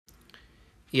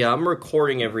Yeah, I'm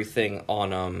recording everything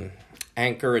on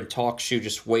Anchor and TalkShoe,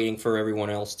 just waiting for everyone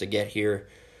else to get here.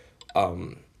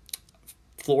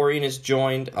 Florian is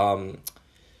joined. You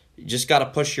just got to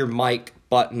push your mic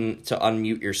button to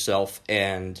unmute yourself,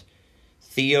 and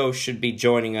Theo should be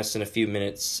joining us in a few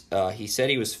minutes. He said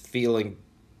he was feeling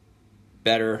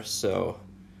better, so...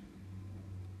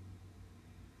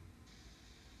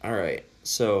 Alright,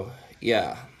 so,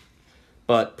 yeah.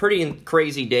 But pretty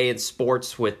crazy day in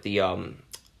sports with the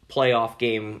playoff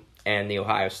game and the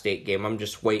Ohio State game. I'm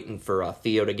just waiting for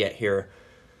Theo to get here.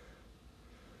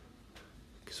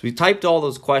 Because we typed all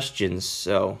those questions,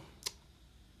 so...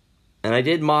 And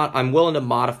I'm willing to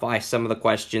modify some of the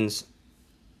questions.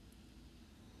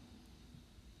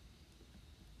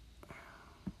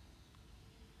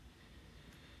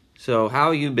 So,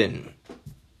 how you been?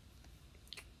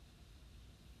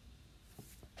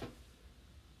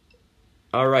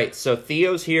 All right, so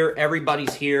Theo's here.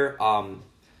 Everybody's here.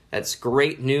 That's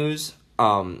great news.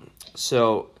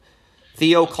 So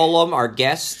Theo Collomb, our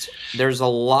guest. There's a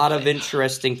lot of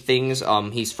interesting things.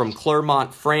 He's from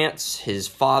Clermont, France. His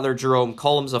father, Jerome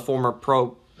Collomb's a former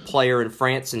pro player in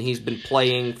France, and he's been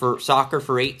playing for soccer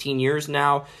for 18 years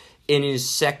now.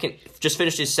 Just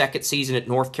finished his second season at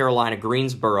North Carolina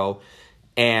Greensboro,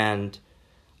 and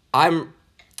why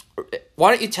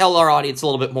don't you tell our audience a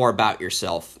little bit more about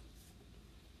yourself?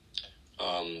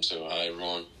 So hi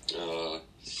everyone.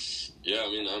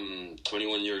 I'm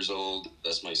 21 years old.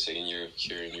 That's my second year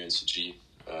here in UNCG.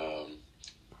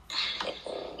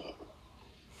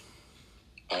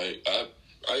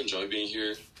 I enjoy being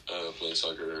here, playing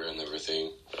soccer and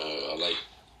everything. I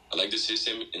like the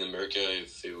system in America.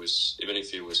 Even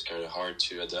if it was kind of hard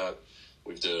to adapt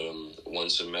with the one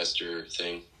semester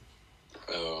thing.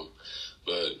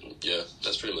 But yeah,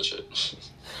 that's pretty much it.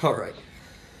 All right.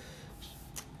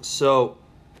 So,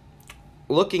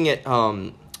 looking at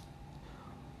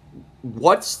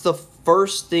what's the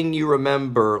first thing you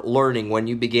remember learning when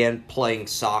you began playing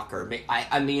soccer?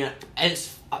 I mean,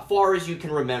 as far as you can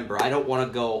remember. I don't want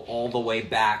to go all the way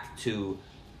back to...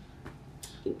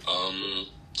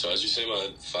 So as you say, my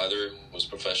father was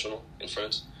professional in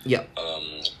France. Yeah.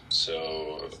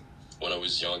 So when I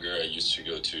was younger, I used to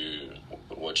go to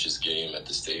watch his game at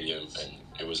the stadium, and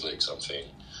it was like something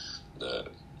that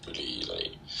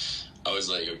really I was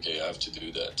like, okay, I have to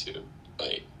do that too.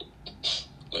 Like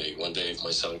one day, if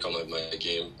my son come at my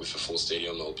game with a full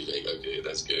stadium, I'll be like, okay,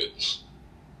 that's good.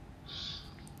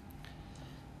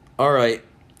 All right.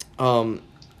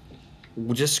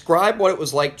 Describe what it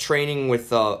was like training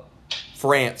with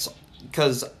France,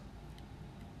 because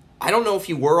I don't know if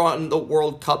you were on the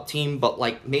World Cup team, but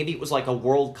maybe it was like a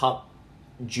World Cup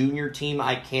junior team.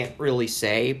 I can't really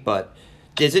say, but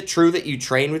is it true that you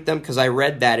trained with them? Because I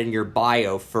read that in your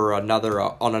bio for on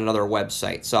another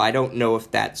website, so I don't know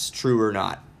if that's true or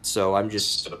not. So I'm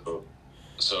just...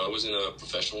 So I was in a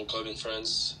professional club in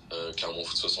France, Clermont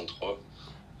Foot 63,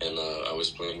 and I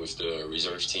was playing with the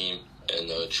reserve team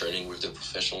and training with the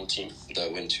professional team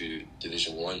that went to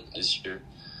Division 1 this year.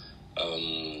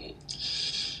 And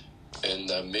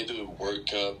I made the World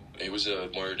Cup. It was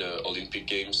more the Olympic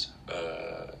Games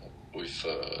with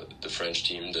the French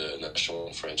team, the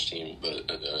national French team, but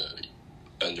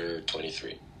under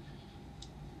 23.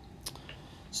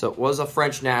 So it was a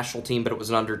French national team, but it was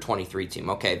an under-23 team.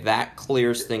 Okay, that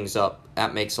clears things up.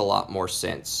 That makes a lot more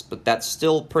sense. But that's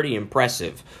still pretty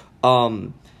impressive.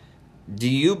 Do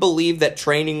you believe that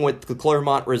training with the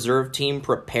Clermont reserve team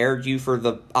prepared you for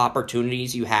the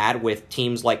opportunities you had with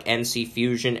teams like NC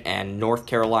Fusion and North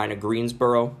Carolina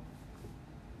Greensboro?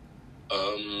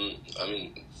 I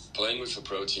mean, playing with a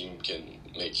pro team can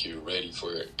make you ready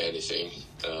for anything.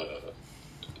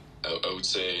 I would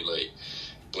say,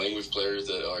 playing with players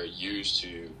that are used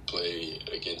to play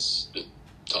against the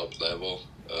top level,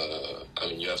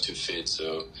 you have to fit.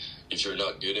 So if you're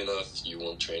not good enough, you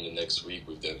won't train the next week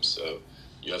with them. So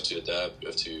you have to adapt. You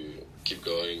have to keep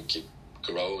going, keep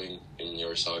growing in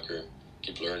your soccer,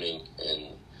 keep learning.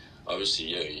 And obviously,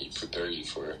 yeah, he prepare you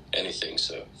for anything.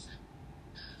 So,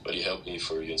 but he helped me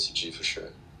for UNCG for sure.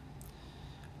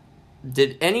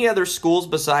 Did any other schools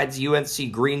besides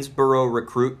UNC Greensboro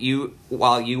recruit you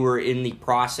while you were in the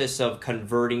process of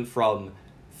converting from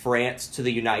France to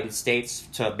the United States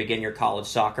to begin your college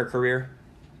soccer career?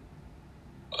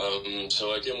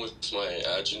 So I came with my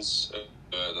agents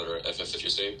that are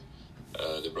FFUSA.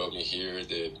 They brought me here.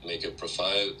 They make a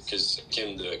profile because it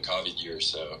came the COVID year,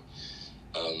 so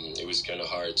it was kind of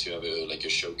hard to have a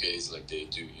showcase like they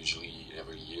do usually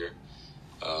every year.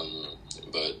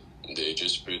 But they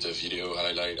just put a video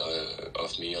highlight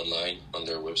of me online on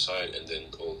their website, and then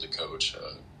all the coach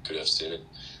could have seen it.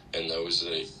 And I was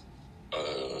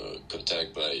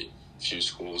contact by few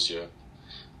schools. Yeah,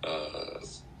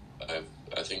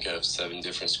 I think I have 7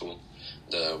 different schools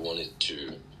that wanted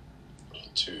to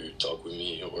talk with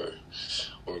me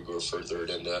or go further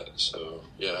than that. So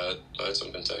yeah, I had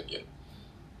some contact. Yeah.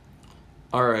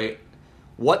 All right.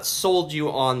 What sold you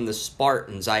on the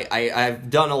Spartans? I've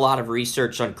done a lot of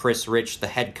research on Chris Rich, the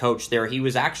head coach there. He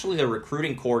was actually the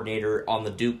recruiting coordinator on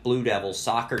the Duke Blue Devils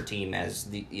soccer team as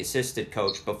the assistant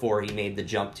coach before he made the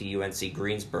jump to UNC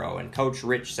Greensboro. And Coach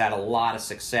Rich has had a lot of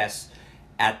success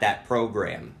at that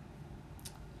program.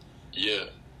 Yeah,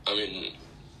 I mean,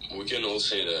 we can all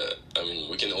say that. I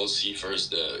mean, we can all see first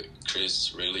that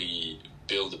Chris really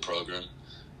built the program.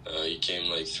 He came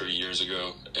like 3 years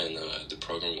ago, and the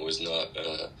program was not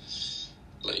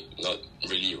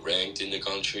really ranked in the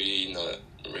country, not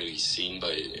really seen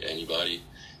by anybody.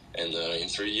 And in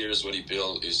 3 years, what he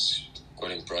built is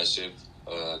quite impressive,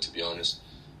 to be honest.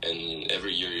 And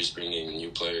every year he's bringing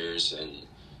new players and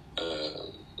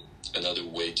another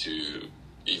way to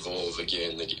evolve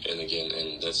again and again,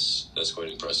 and that's quite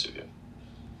impressive. Yeah.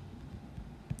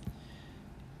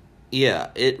 Yeah,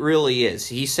 it really is.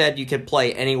 He said you could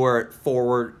play anywhere at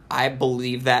forward. I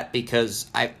believe that because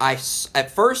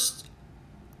at first,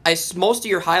 most of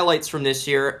your highlights from this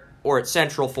year were at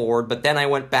central forward, but then I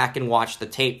went back and watched the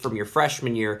tape from your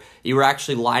freshman year. You were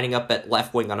actually lining up at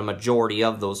left wing on a majority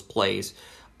of those plays.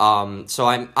 So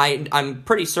I'm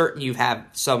pretty certain you have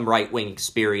some right wing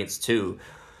experience too,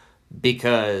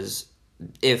 because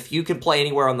if you can play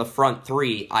anywhere on the front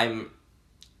three,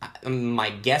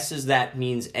 my guess is that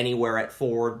means anywhere at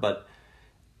forward, but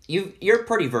you're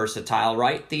pretty versatile,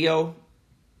 right, Theo?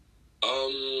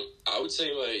 I would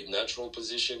say my natural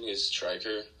position is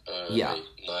striker. Yeah. Like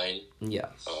 9. Yeah.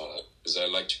 Because I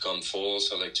like to come full,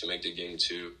 so I like to make the game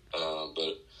too.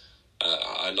 But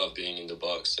I love being in the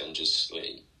box and just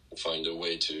like find a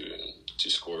way to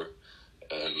score.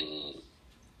 But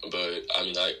I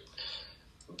mean,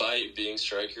 by being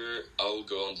striker, I'll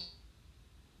go on.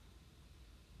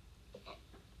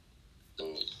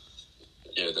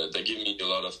 Yeah, that give me a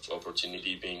lot of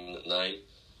opportunity being 9.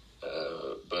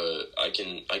 But I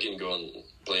can go and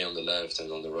play on the left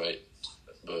and on the right.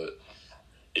 But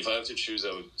if I have to choose,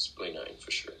 I would play 9 for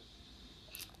sure.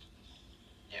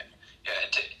 Yeah.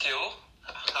 Theo,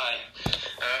 hi.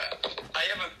 I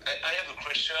have a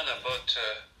question about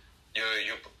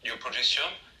your position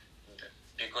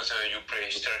because you play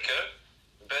striker.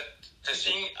 But the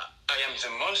thing I am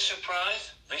the most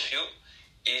surprised with you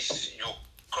is your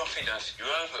confidence. You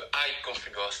have a high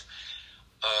confidence.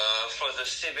 For the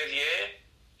Chevalier,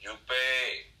 you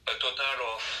play a total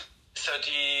of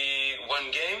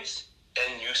 31 games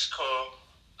and you score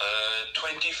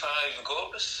 25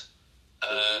 goals.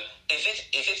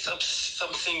 Is it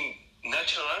something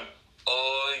natural,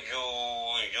 or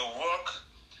you work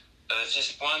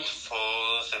this point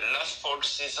for the last fall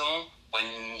season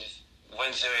when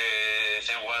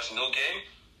there was no game,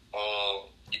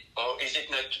 or is it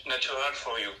natural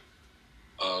for you?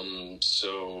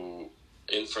 So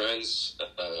in France,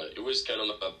 it was kind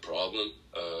of a problem,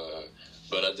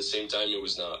 but at the same time, it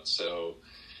was not. So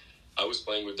I was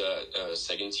playing with that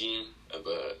second team,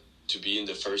 but to be in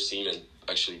the first team and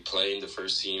actually play in the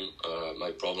first team,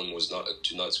 my problem was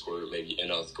to not score maybe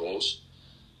enough goals.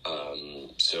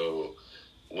 So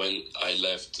when I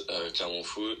left Clermont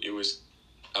Foot,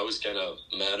 I was kind of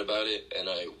mad about it, and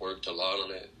I worked a lot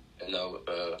on it. And now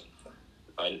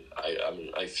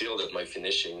I feel that my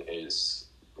finishing is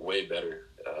way better.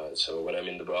 So when I'm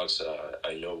in the box,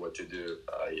 I know what to do.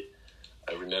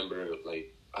 I remember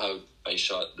like how I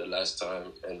shot the last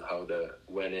time and how that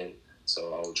went in.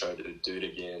 So I'll try to do it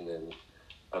again. And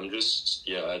I'm just,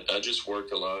 I just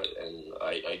work a lot, and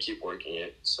I keep working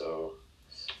it. So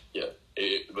yeah,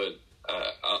 but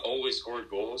I always scored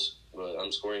goals, but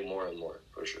I'm scoring more and more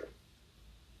for sure.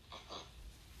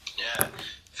 Yeah,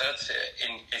 that's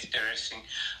interesting.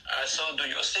 So, do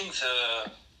you think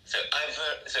the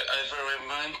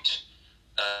environment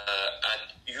at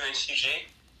UNCG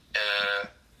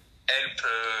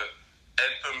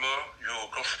help more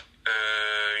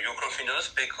your confidence?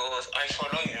 Because I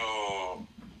follow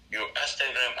your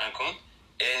Instagram account,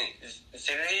 and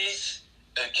there is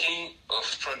a kind of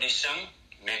tradition.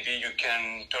 Maybe you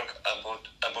can talk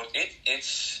about it.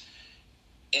 It's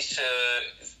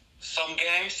some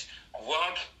games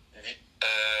world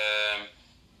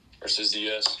versus the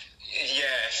US.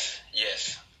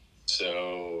 Yes.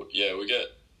 So yeah,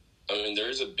 there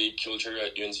is a big culture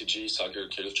at UNCG, soccer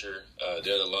culture.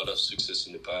 They had a lot of success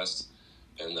in the past,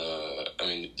 and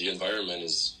the environment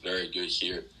is very good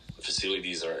here. The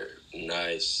facilities are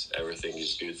nice. Everything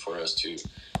is good for us to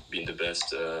be in the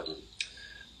best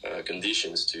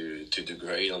conditions to do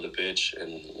great on the pitch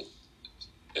and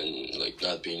like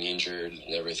not being injured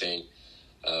and everything.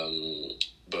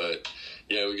 But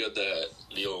yeah, we got that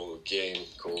little game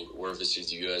called War vs.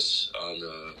 the US on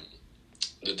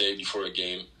the day before a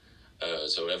game.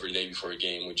 So every day before a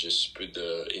game, we just put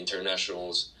the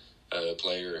internationals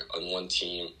player on one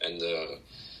team and the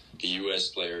US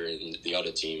player in the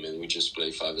other team, and we just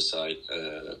play five-a-side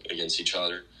against each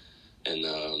other. And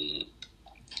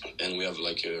we have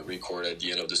like a record at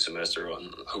the end of the semester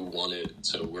on who won it.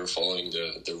 So we're following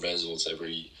the results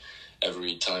every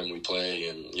time we play,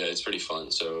 and yeah, it's pretty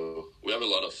fun. So we have a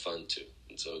lot of fun too.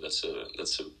 And so that's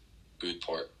a good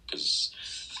part because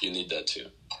you need that too.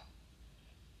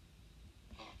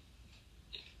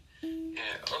 Yeah.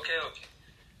 Okay.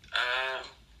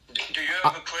 Do you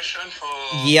have a question for?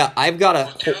 Yeah, I've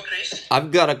got Theo, Chris?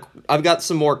 I've got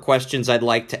some more questions I'd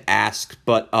like to ask,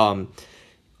 but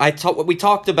we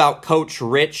talked about Coach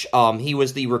Rich. He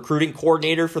was the recruiting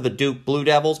coordinator for the Duke Blue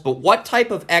Devils, but what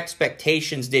type of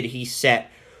expectations did he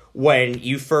set when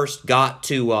you first got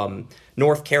to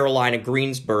North Carolina,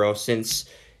 Greensboro, since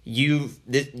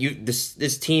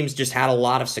this team's just had a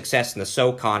lot of success in the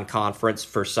SoCon Conference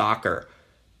for soccer?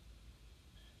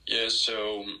 Yeah,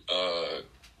 so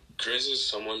Chris is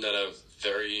someone that have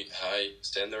very high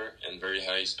standard and very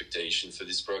high expectation for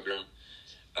this program.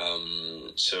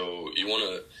 So you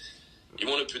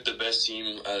wanna put the best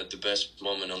team at the best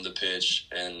moment on the pitch,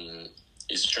 and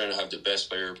he's trying to have the best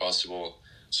player possible.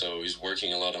 So he's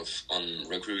working a lot on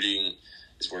recruiting.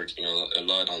 He's working a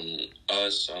lot on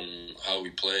us, on how we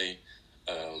play.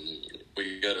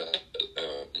 We got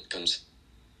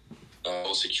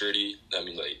a security. I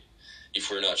mean, like, if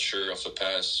we're not sure of a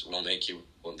pass, we'll make it.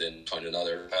 We'll then find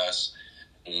another pass.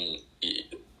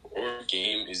 Our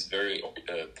game is very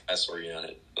pass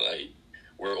oriented. Like,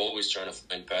 we're always trying to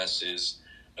find passes.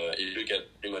 If you get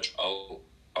pretty much all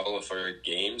of our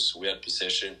games, we had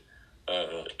possession.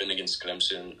 Even against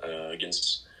Clemson,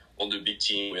 against all the big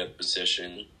teams, we had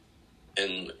possession,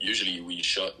 and usually we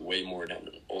shot way more than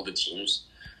all the teams.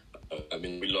 I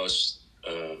mean, we lost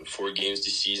 4 games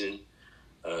this season,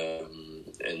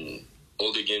 and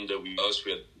all the games that we lost,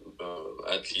 we had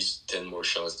at least 10 more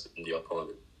shots than the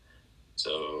opponent.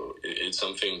 So it's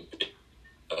something,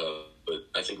 but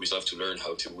I think we still have to learn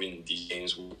how to win these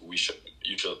games.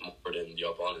 You shot more than the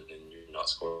opponent, and you're not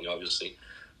scoring, obviously.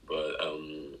 But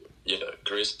yeah,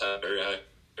 Chris had very high,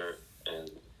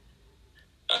 and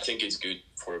I think it's good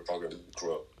for a program to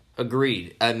grow.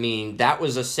 Agreed. I mean, that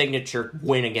was a signature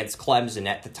win against Clemson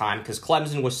at the time because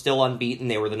Clemson was still unbeaten.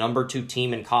 They were the number 2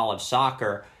 team in college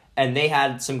soccer, and they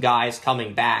had some guys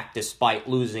coming back despite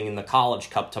losing in the College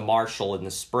Cup to Marshall in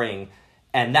the spring.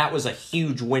 And that was a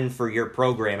huge win for your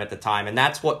program at the time, and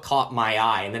that's what caught my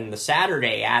eye. And then the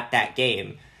Saturday at that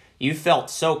game, you felt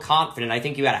so confident. I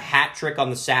think you had a hat trick on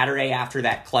the Saturday after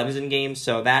that Clemson game,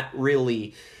 so that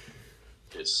really...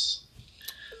 Yes.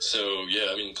 So,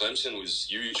 yeah, I mean, Clemson was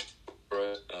huge for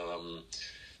us.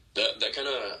 That kind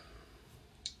of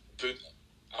put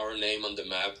our name on the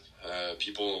map.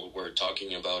 People were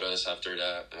talking about us after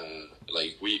that.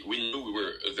 Like, we knew we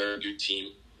were a very good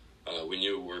team. We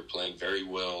knew we were playing very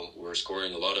well. We were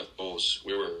scoring a lot of goals.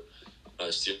 We were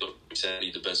still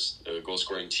exactly the best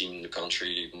goal-scoring team in the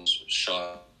country. Most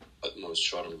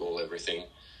shot on goal, everything.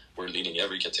 We're leading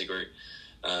every category.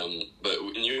 But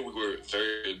we knew we were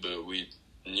very good, but we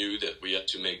knew that we had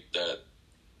to make that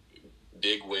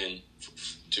big win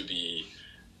to be,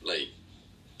 like,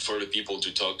 for the people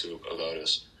to talk to about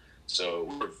us. So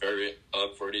we were very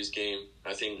up for this game.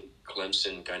 I think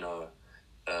Clemson kind of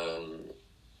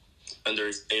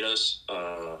understated us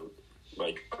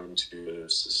by coming to the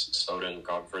Southern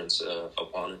Conference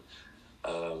opponent.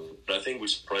 But I think we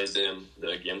surprised them.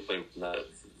 The gameplay was not...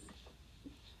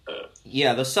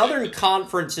 Yeah, the Southern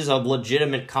Conference is a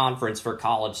legitimate conference for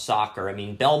college soccer. I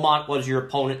mean, Belmont was your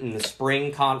opponent in the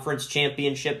spring conference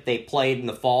championship. They played in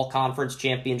the fall conference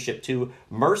championship too.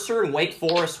 Mercer and Wake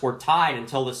Forest were tied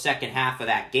until the second half of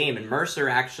that game, and Mercer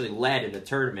actually led in the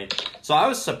tournament. So I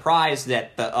was surprised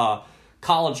that the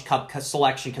College Cup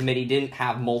selection committee didn't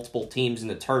have multiple teams in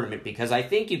the tournament, because I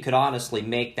think you could honestly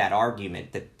make that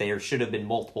argument that there should have been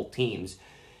multiple teams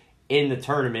in the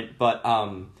tournament. But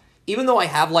even though I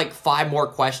have like 5 more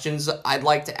questions I'd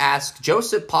like to ask,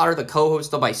 Joseph Potter, the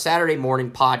co-host of my Saturday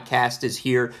morning podcast, is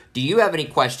here. Do you have any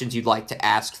questions you'd like to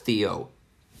ask Theo?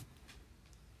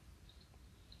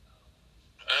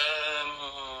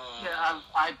 Yeah,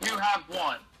 I do have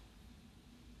one.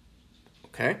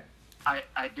 Okay.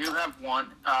 I do have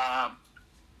one.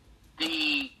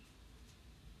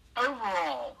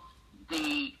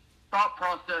 The thought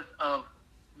process of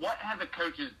what have the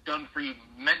coaches done for you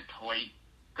mentally?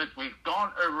 Because we've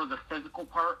gone over the physical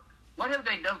part. What have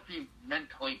they done for you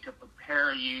mentally to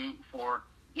prepare you for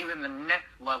even the next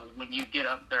level when you get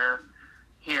up there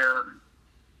here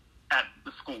at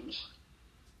the school?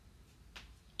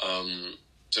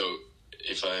 So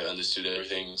if I understood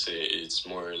everything, say it's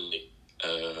more like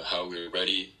how we're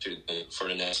ready for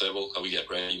the next level, how we get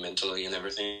ready mentally and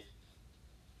everything.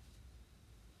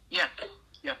 Yeah.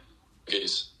 Yeah. Okay,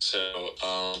 so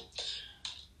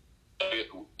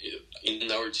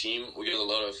in our team, we get a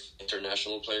lot of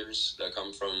international players that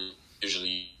come from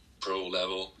usually pro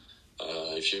level.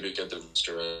 If you look at the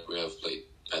roster, we have like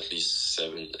at least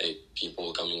 7-8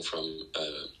 people coming from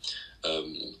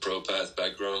pro path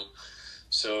background.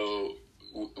 So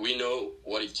we know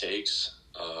what it takes,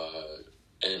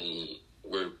 and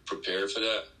we're prepared for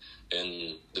that.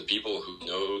 And the people who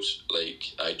knows, like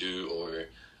I do, or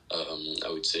I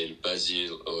would say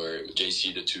Basil or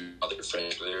JC, the two other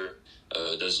French players,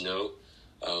 does know.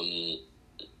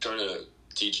 Trying to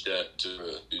teach that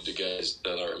to the guys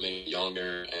that are maybe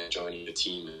younger and joining the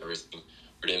team and everything,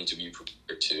 for them to be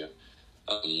prepared too.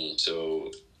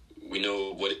 So we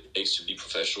know what it takes to be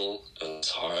professional. It's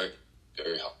hard,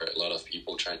 very hard. A lot of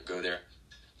people trying to go there.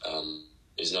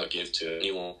 It's not given to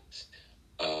anyone.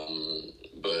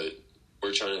 But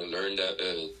we're trying to learn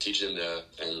that, teach them that,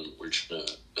 and we're trying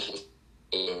to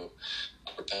follow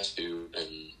our path to and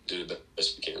do the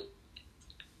best we can.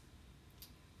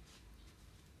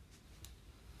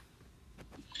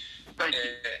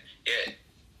 Yeah.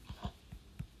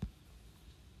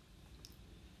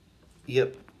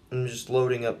 Yep. I'm just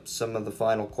loading up some of the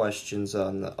final questions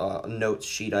on the notes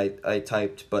sheet I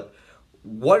typed. But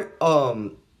what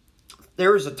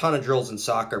there's a ton of drills in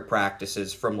soccer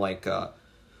practices, from like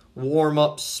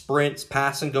warm-ups, sprints,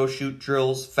 pass and go shoot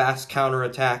drills, fast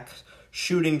counterattack,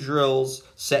 shooting drills,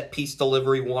 set piece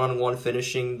delivery, one-on-one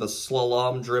finishing, the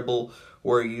slalom dribble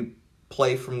where you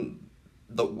play from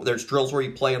there's drills where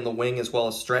you play on the wing as well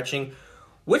as stretching.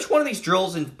 Which one of these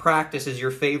drills in practice is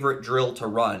your favorite drill to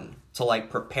run to like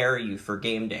prepare you for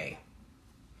game day?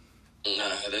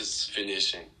 That's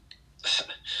finishing.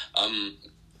 I'm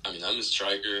a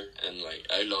striker, and like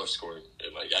I love scoring.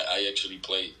 Like I actually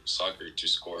play soccer to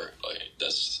score. Like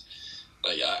that's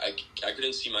like I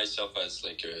couldn't see myself as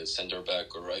like a center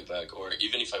back or right back, or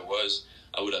even if I was,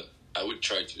 I would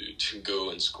try to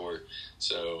go and score.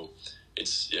 So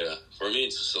it's for me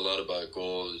it's just a lot about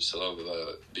goals. It's a lot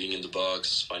about being in the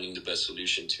box, finding the best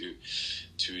solution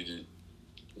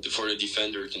for the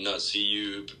defender to not see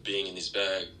you, being in his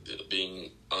bag,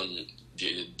 being on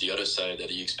the other side that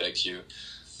he expects you.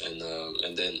 And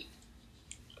then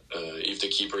if the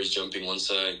keeper is jumping one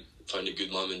side, find a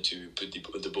good moment to put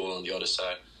the ball on the other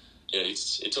side. Yeah,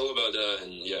 it's all about that,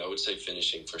 and I would say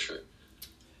finishing for sure.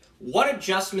 What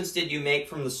adjustments did you make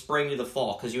from the spring to the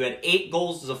fall? Because you had 8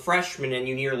 goals as a freshman, and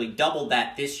you nearly doubled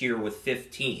that this year with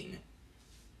 15.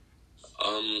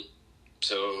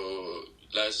 So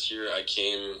last year I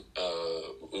came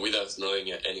without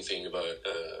knowing anything about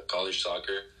college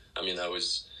soccer. I mean, I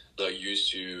was not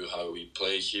used to how we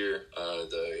play here,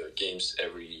 the games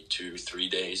every 2-3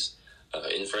 days.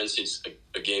 In France, it's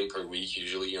a game per week,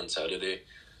 usually on Saturday.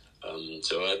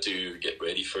 So I had to get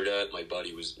ready for that. My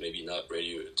body was maybe not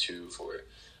ready for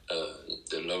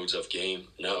the loads of game.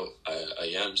 Now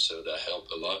I am, so that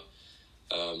helped a lot.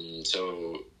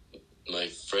 So my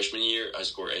freshman year, I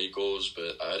scored 8 goals,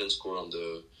 but I hadn't scored on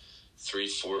the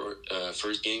 3-4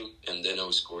 first game, and then I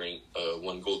was scoring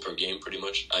 1 goal per game pretty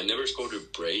much. I never scored a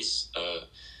brace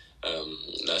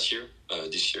last year.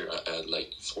 This year I had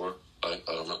like 4. I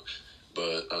don't know,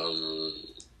 but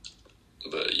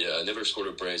yeah, I never scored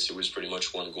a brace. It was pretty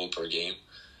much 1 goal per game.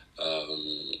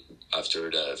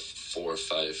 After that 4 or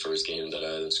 5 first game that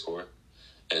I hadn't scored,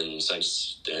 and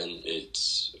since then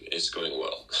it's going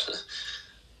well.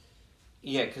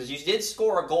 Yeah, because you did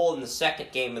score a goal in the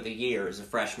second game of the year as a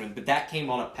freshman, but that came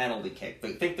on a penalty kick.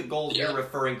 But I think the goals you're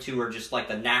referring to are just like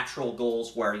the natural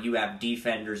goals where you have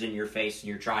defenders in your face and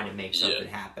you're trying to make something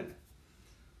happen.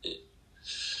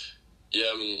 Yeah,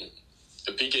 I mean,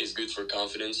 a PK is good for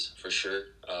confidence, for sure.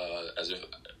 As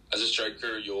a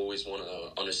striker, you always want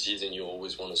to, on a season, you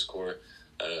always want to score.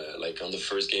 Like on the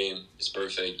first game, it's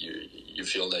perfect. You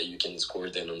feel that you can score,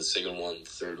 then on the second one,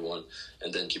 third one,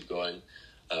 and then keep going.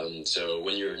 So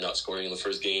when you're not scoring in the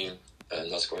first game,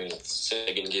 not scoring in the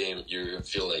second game, you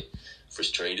feel like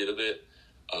frustrated a bit.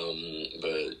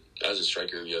 But as a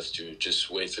striker, you have to just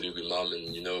wait for the good moment.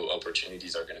 You know,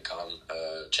 opportunities are going to come,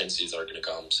 chances are going to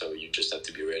come. So you just have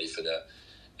to be ready for that.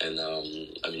 And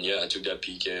I took that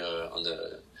PK on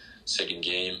the second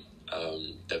game.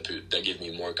 That gave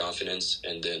me more confidence.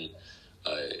 And then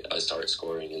I started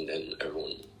scoring, and then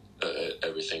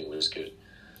everything was good.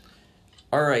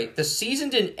 All right, the season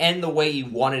didn't end the way you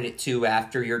wanted it to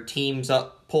after your teams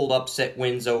pulled upset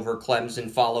wins over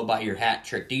Clemson, followed by your hat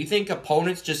trick. Do you think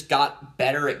opponents just got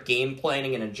better at game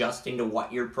planning and adjusting to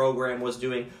what your program was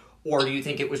doing, or do you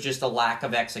think it was just a lack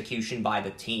of execution by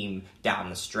the team down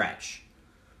the stretch?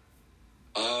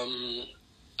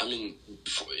 I mean,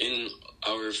 in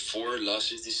our 4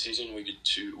 losses this season, we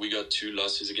got 2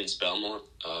 losses against Belmont.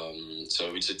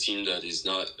 So it's a team that is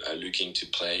not looking to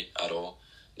play at all.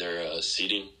 They're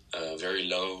sitting very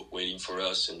low, waiting for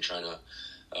us and trying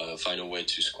to find a way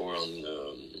to score on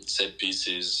set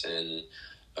pieces and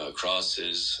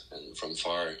crosses and from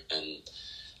far. And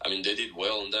I mean, they did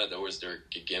well on that. That was their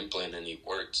game plan, and it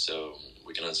worked. So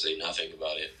we cannot say nothing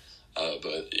about it.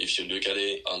 But if you look at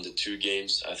it on the 2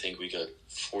 games, I think we got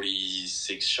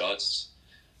 46 shots,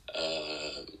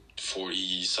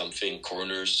 40-something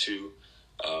corners too.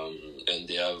 And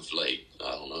they have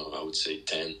I would say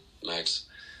 10 max.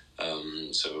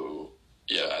 So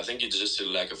yeah, I think it's just a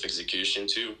lack of execution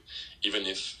too. Even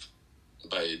if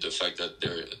by the fact that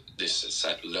this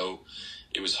sat low,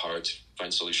 it was hard to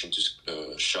find solution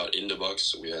to shot in the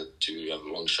box. We had to have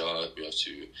a long shot, we have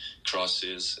to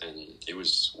crosses, and it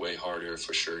was way harder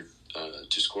for sure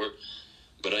to score.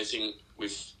 But I think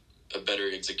with a better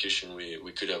execution,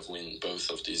 we could have won both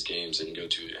of these games and go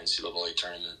to NCAA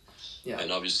tournament. Yeah.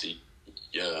 And obviously,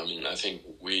 yeah, I mean, I think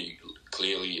we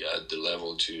clearly at the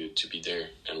level to be there,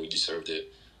 and we deserved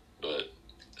it. But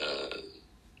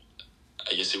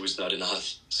I guess it was not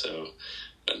enough. So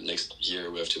next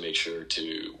year we have to make sure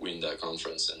to win that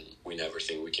conference and win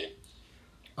everything we can.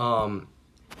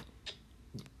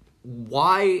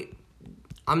 Why?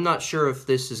 I'm not sure if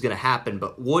this is going to happen,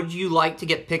 but would you like to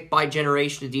get picked by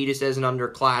Generation Adidas as an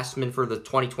underclassman for the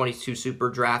 2022 Super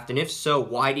Draft? And if so,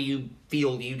 why do you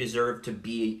feel you deserve to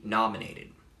be nominated?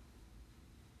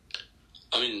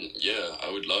 I mean, yeah,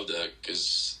 I would love that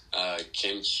because I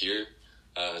came here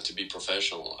to be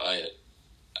professional. I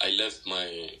left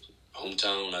my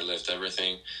hometown, I left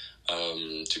everything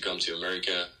to come to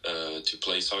America to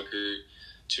play soccer,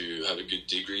 to have a good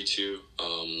degree too,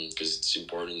 because it's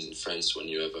important in France when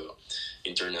you have a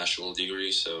international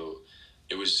degree. So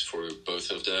it was for both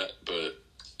of that, but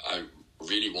I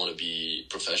really want to be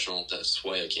professional. That's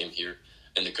why I came here,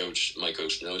 and my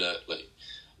coach know that. Like,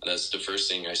 that's the first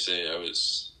thing I say.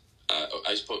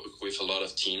 I spoke with a lot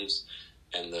of teams,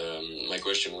 and my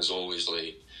question was always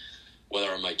like, what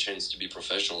are my chances to be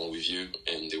professional with you?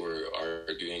 And they were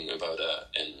arguing about that,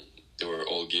 and they were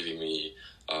all giving me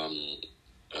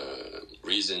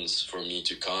reasons for me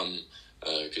to come,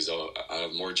 because I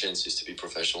have more chances to be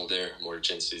professional there,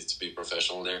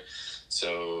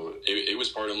 So it was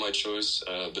part of my choice,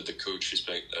 but the coach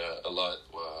respect a lot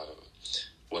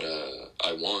what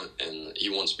I want, and he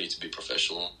wants me to be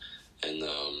professional, and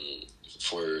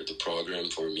for the program,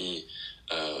 for me,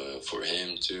 for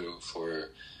him too,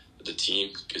 for the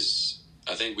team, because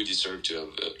I think we deserve to have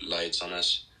lights on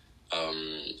us,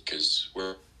 because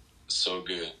we're so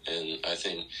good, and I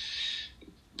think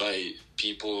by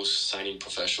people signing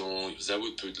professional, that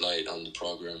would put light on the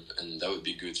program, and that would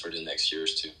be good for the next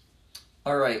years too.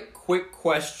 All right, quick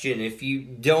question. If you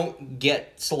don't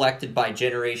get selected by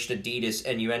Generation Adidas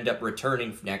and you end up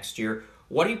returning next year,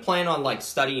 what do you plan on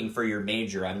studying for your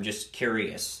major? I'm just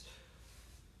curious.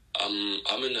 I'm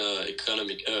an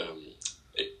economic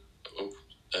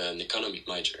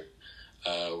major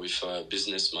with a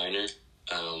business minor.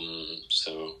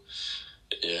 So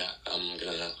yeah, I'm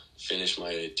gonna finish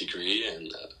my degree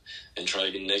and try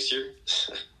again next year.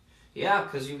 Yeah,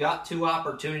 because you got 2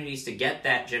 opportunities to get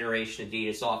that Generation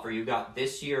Adidas offer. You got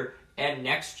this year and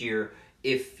next year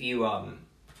if you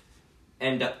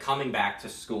end up coming back to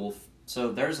school.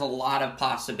 So there's a lot of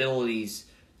possibilities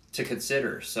to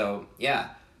consider. So yeah,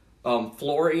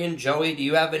 Florian, Joey, do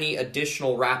you have any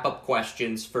additional wrap-up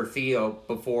questions for Theo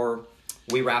before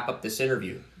we wrap up this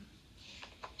interview?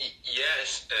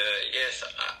 Yes,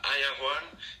 I have one.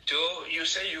 So you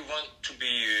say you want to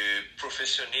be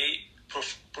professional,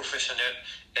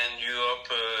 and you hope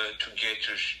to get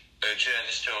a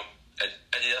Generation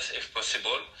Adidas if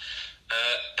possible.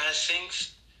 I think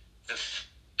the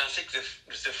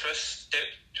first step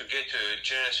to get a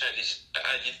Generation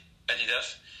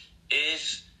Adidas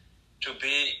is to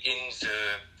be in the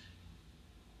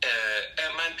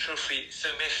Hermann Trophy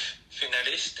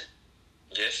semi-finalist.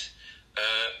 Yes.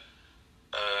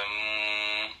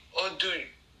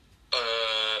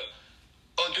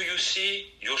 How do you see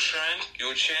your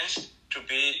chance to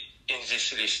be in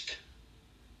this list?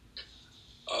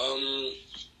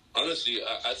 Honestly,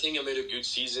 I think I made a good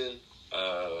season.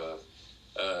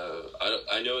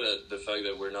 I know that the fact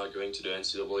that we're not going to the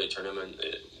NCAA tournament,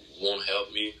 it won't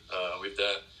help me with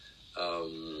that.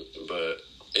 But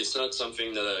it's not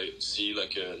something that I see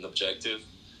like an objective.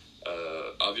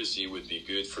 Obviously, it would be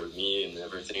good for me and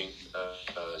everything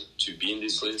to be in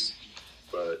this list,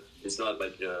 but it's not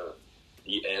like the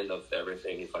end of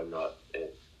everything if I'm not in.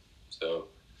 So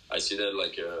I see that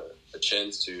like a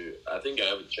chance to. I think I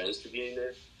have a chance to be in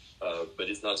there, but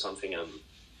it's not something I'm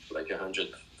like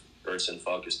 100%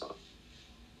 focused on.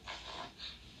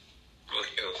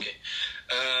 Okay.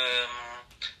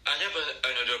 I have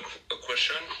another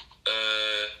question.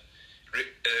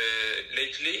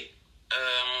 Lately,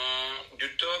 you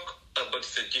talk about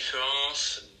the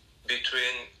difference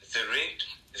between the rate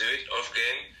of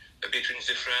game between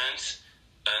the France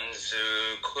and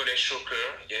the college soccer.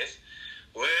 Yes.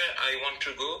 Where I want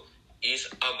to go is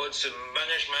about the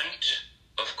management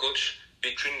of coach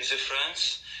between the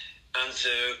France and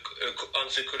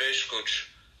the college coach.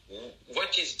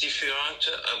 What is different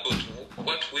about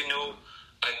what we know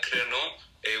at Clermont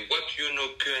and what you know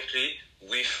currently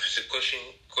with the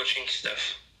coaching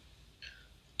staff?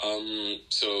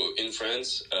 So in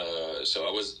France, so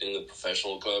I was in the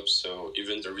professional club, so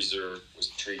even the reserve was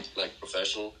treated like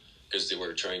professional because they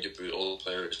were trying to put all the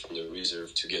players from the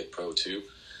reserve to get Pro 2.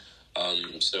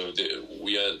 So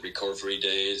we had recovery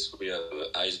days, we had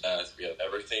ice bath, we had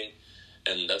everything.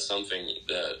 And that's something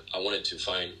that I wanted to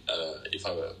find if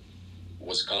I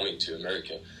was coming to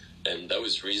America. And that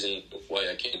was the reason why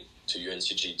I came to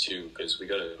UNCG too, because we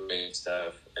got a great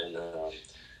staff and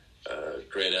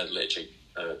great athletic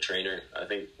trainer. I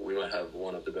think we might have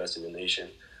one of the best in the nation.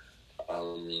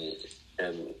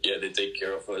 And yeah, they take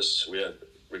care of us. We have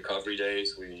recovery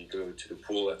days. We go to the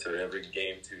pool after every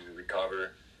game to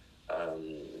recover.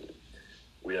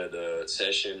 We had a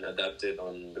session adapted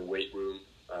on the weight room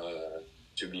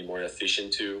to be more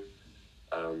efficient too.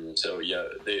 So yeah,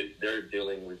 they're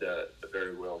dealing with that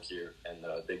very well here, and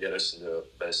they get us in the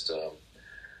best.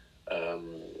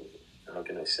 How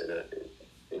can I say that?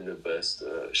 In the best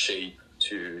shape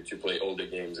to play all the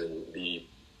games and be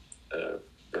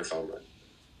performant.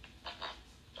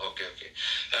 Okay.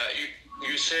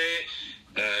 You say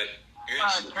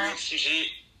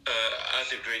UNCG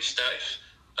has a great staff,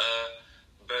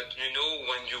 but you know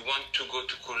when you want to go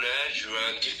to college, you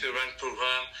have different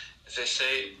program. They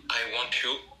say, "I want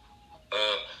you."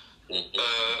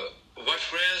 What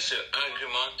were the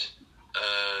argument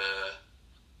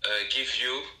gave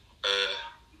you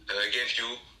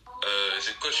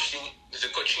the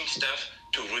coaching staff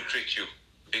to recruit you?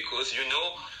 Because you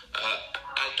know,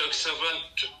 I talk several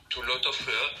to a lot of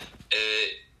her.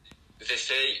 They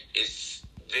say it's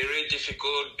very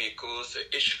difficult because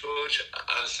each coach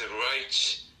has the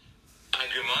right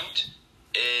argument.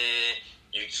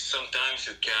 Sometimes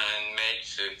you can make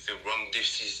the wrong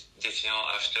decision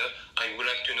after. I would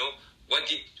like to know what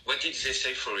did they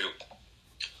say for you?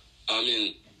 I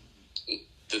mean,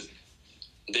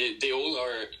 they all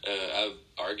have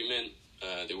argument.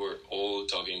 They were all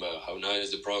talking about how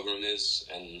nice the program is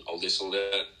and all this, all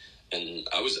that. And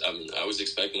I was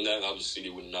expecting that. Obviously, they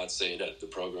would not say that the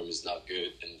program is not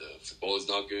good and the football is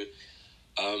not good.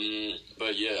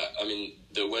 But yeah, I mean,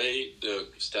 the way the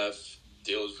staff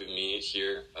deals with me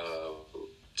here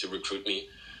to recruit me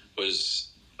was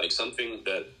like something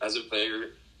that as a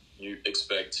player you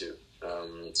expect to.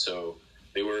 So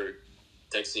they were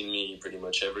texting me pretty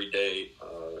much every day,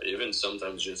 even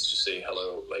sometimes just to say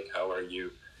hello, like how are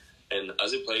you? And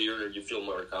as a player, you feel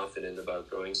more confident about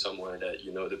going somewhere that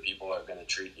you know the people are going to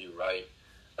treat you right,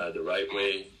 the right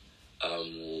way,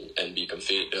 and be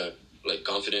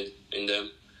confident in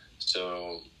them.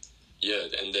 So, yeah,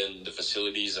 and then the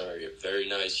facilities are very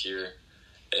nice here.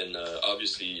 And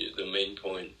obviously, the main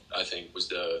point, I think, was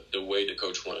the way the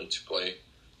coach wanted to play.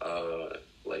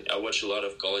 I watched a lot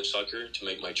of college soccer to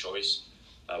make my choice.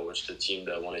 I watched the team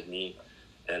that wanted me.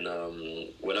 And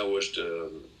when I watched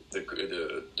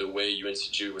the way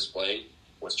UNCG was playing,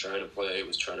 was trying to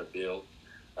build.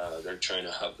 We're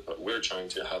trying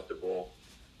to have the ball.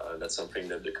 That's something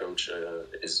that the coach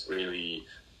is really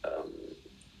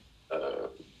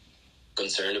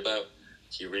concerned about.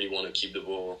 He really want to keep the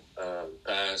ball,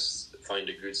 pass, find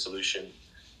a good solution,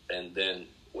 and then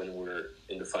when we're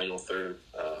in the final third,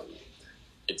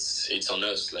 it's on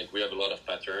us. Like we have a lot of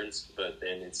patterns, but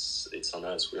then it's on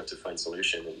us. We have to find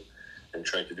solution and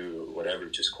try to do whatever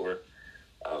to score.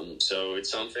 So it's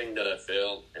something that I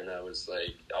failed, and I was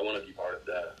like, I want to be part of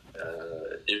that.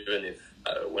 Even if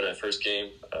when I first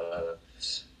came,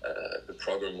 the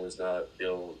program was not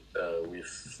built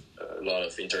with a lot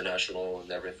of international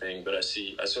and everything, but I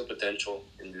saw potential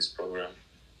in this program,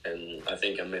 and I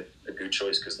think I made a good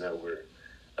choice because now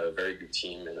a very good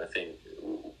team, and I think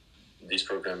this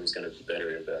program is going to be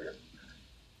better and better.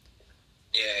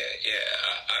 Yeah,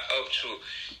 I hope so.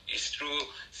 It's true,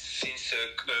 since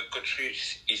coach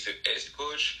is the head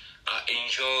coach, I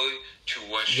enjoy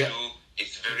to watch you.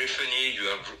 It's very funny.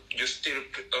 You're still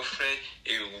afraid.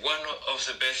 One of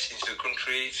the best in the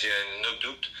country, no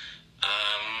doubt.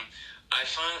 I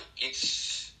find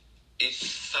it's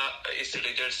a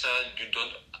little sad you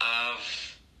don't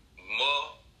have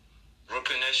more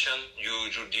recognition you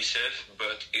deserve,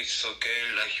 but it's okay.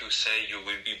 Like you say, you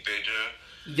will be better.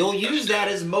 You'll use that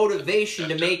as motivation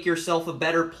to make yourself a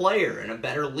better player and a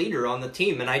better leader on the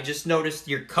team. And I just noticed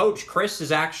your coach, Chris,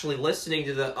 is actually listening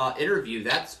to the interview.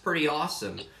 That's pretty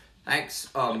awesome. Thanks,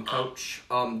 Coach.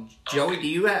 Joey, do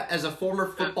you, as a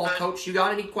former football coach, you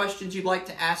got any questions you'd like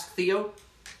to ask Theo?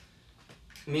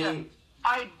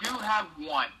 I do have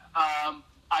one.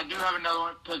 I do have another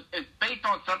one, because it's based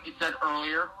on something you said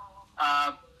earlier.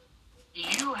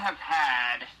 You have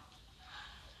had,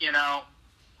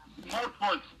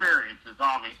 multiple experiences,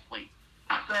 obviously.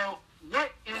 So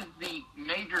what is the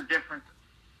major difference?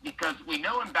 Because we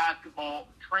know in basketball,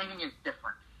 training is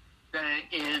different than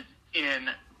it is in,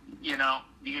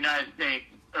 the United States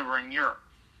over in Europe.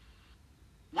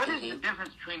 What is the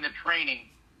difference between the training,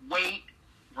 weight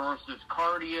versus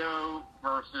cardio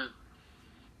versus,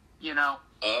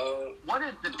 what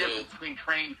is the difference between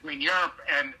training between Europe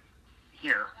and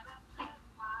here?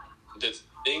 The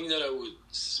thing that I would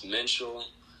mention,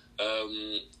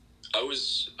 I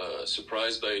was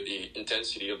surprised by the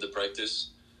intensity of the practice,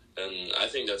 and I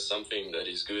think that's something that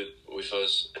is good with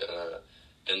us,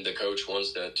 and the coach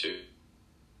wants that too.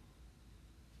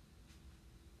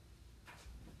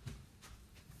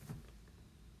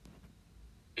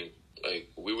 Like,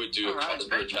 we would do a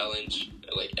crossbar challenge,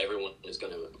 like everyone is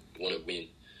going to want to win.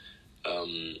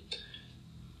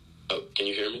 Can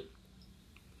you hear me?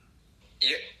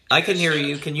 Yeah. I can hear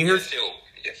you. Can you hear?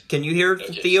 Yes. Can you hear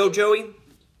Theo, Joey?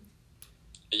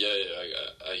 Yeah,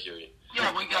 I hear you.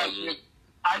 Yeah, we got you.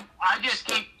 I just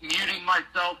keep muting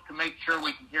myself to make sure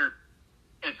we can hear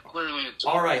as clearly as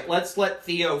possible. All right, let's let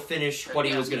Theo finish what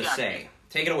he was going to say.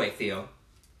 Take it away, Theo.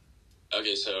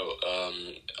 Okay, so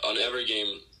on every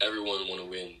game, everyone want to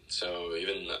win. So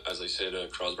even, as I said, a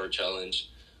crossbar challenge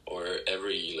or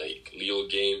every, little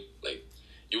game,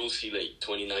 you will see,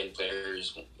 29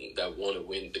 players that want to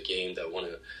win the game, that want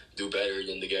to do better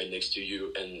than the guy next to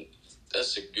you. And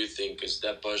that's a good thing, because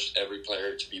that pushed every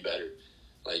player to be better.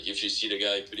 If you see the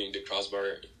guy putting the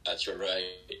crossbar at your right,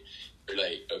 you're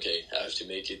like, okay, I have to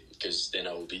make it, because then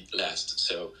I will be last.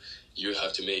 So you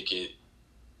have to make it.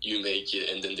 You make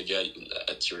it, and then the guy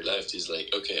at your left is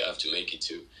like, okay, I have to make it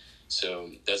too.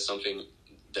 So that's something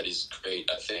that is great,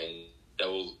 I think, that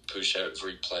will push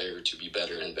every player to be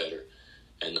better and better.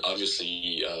 And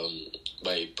obviously,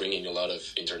 by bringing a lot of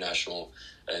international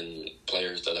and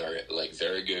players that are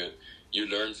very good, you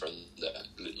learn from that.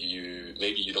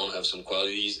 Maybe you don't have some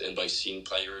qualities, and by seeing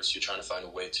players, you're trying to find a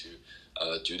way to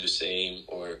do the same,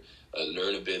 or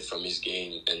learn a bit from his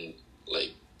game and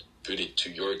put it to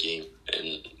your game.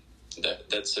 And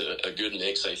that's a good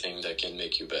mix, I think, that can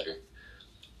make you better,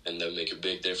 and that make a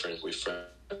big difference with friends.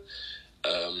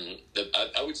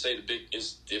 I would say the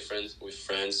biggest difference with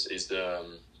France is the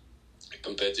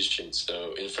competition.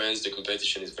 So in France, the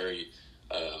competition is very,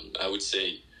 I would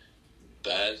say,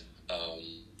 bad.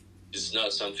 It's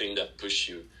not something that push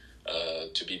you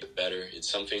to be better. It's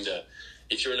something that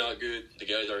if you're not good, the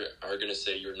guys are going to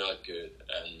say you're not good,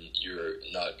 and you're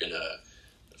not going to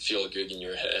feel good in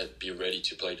your head, be ready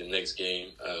to play the next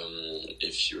game.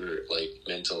 If your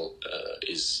mental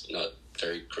is not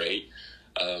very great.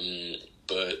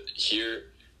 But here,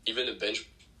 even the bench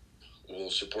will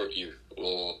support you.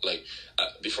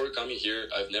 Before coming here,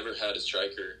 I've never had a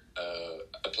striker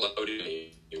applauding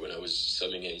me when I was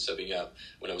subbing in, subbing out,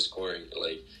 when I was scoring.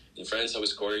 In France, I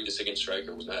was scoring, the second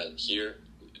striker was mad. Here,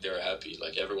 they're happy.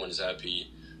 Everyone is happy.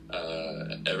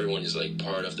 Everyone is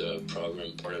part of the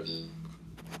program, part of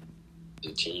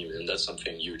the team, and that's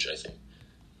something huge, I think.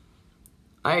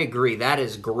 I agree. That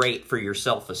is great for your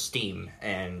self-esteem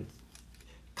and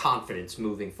confidence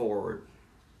moving forward.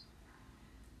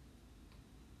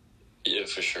 Yeah,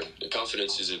 for sure. The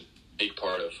confidence is a big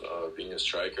part of being a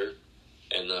striker,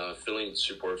 and feeling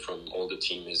support from all the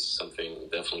team is something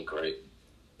definitely great.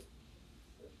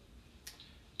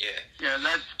 Yeah,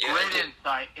 that's great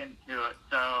insight into it.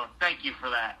 So thank you for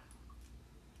that.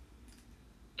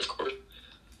 Of course.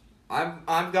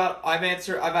 I've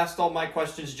asked all my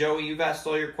questions. Joey, you've asked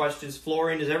all your questions.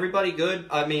 Florian, is everybody good?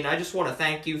 I just want to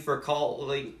thank you for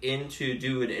calling in to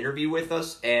do an interview with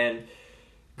us, and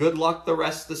good luck the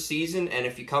rest of the season. And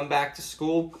if you come back to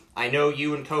school, I know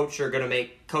you and Coach are gonna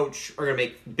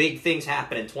make big things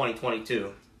happen in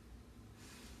 2022.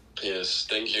 Yes,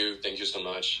 thank you so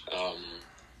much.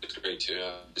 It's great to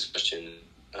have this question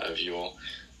of you all.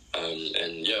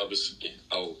 And yeah, obviously,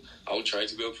 I'll try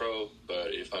to go pro,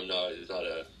 but if I'm not, it's not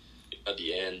at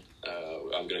the end.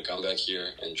 I'm gonna come back here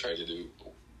and try to do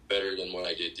better than what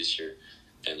I did this year.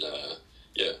 And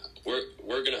yeah,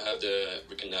 we're gonna have the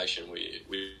recognition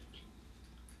we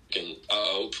can.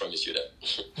 I'll promise you that.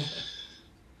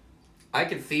 I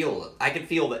can feel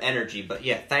the energy, but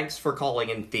yeah, thanks for calling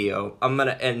in, Theo. I'm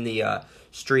gonna end the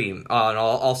stream, and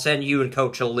I'll send you and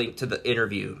Coach a link to the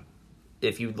interview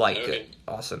if you'd like it.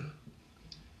 Awesome.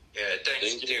 Yeah,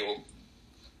 thanks, Theo.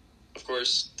 Of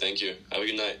course. Thank you. Have a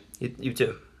good night. You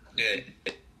too. Yeah.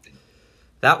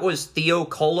 That was Theo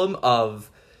Collomb of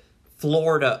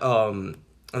Florida,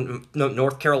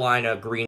 North Carolina Green.